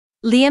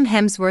Liam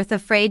Hemsworth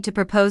afraid to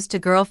propose to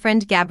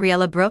girlfriend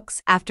Gabriella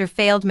Brooks after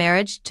failed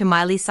marriage to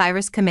Miley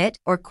Cyrus, commit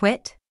or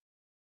quit?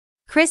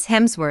 Chris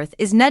Hemsworth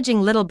is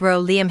nudging little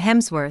bro Liam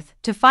Hemsworth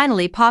to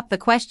finally pop the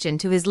question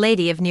to his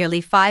lady of nearly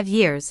 5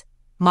 years,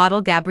 model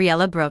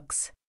Gabriella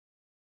Brooks.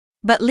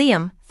 But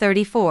Liam,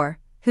 34,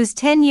 whose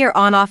 10-year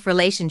on-off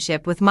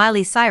relationship with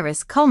Miley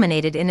Cyrus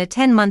culminated in a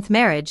 10-month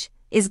marriage,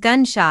 is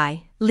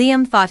gun-shy.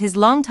 Liam thought his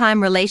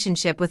long-time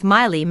relationship with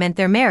Miley meant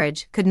their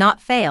marriage could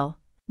not fail.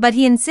 But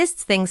he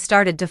insists things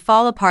started to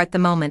fall apart the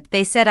moment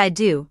they said "I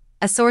do,"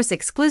 a source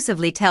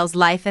exclusively tells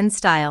Life and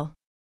Style.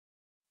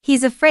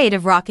 He's afraid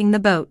of rocking the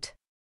boat.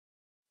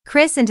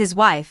 Chris and his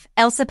wife,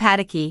 Elsa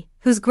Pataky,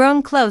 who's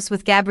grown close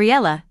with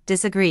Gabriella,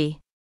 disagree.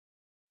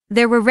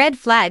 There were red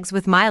flags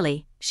with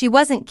Miley. She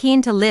wasn't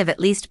keen to live at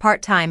least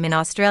part-time in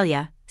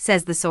Australia,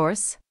 says the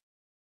source.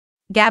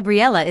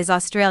 Gabriella is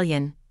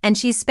Australian, and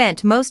she's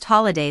spent most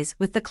holidays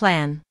with the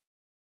clan.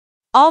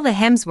 All the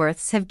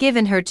Hemsworths have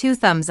given her 2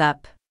 thumbs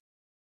up.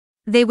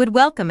 They would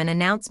welcome an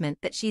announcement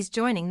that she's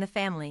joining the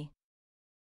family.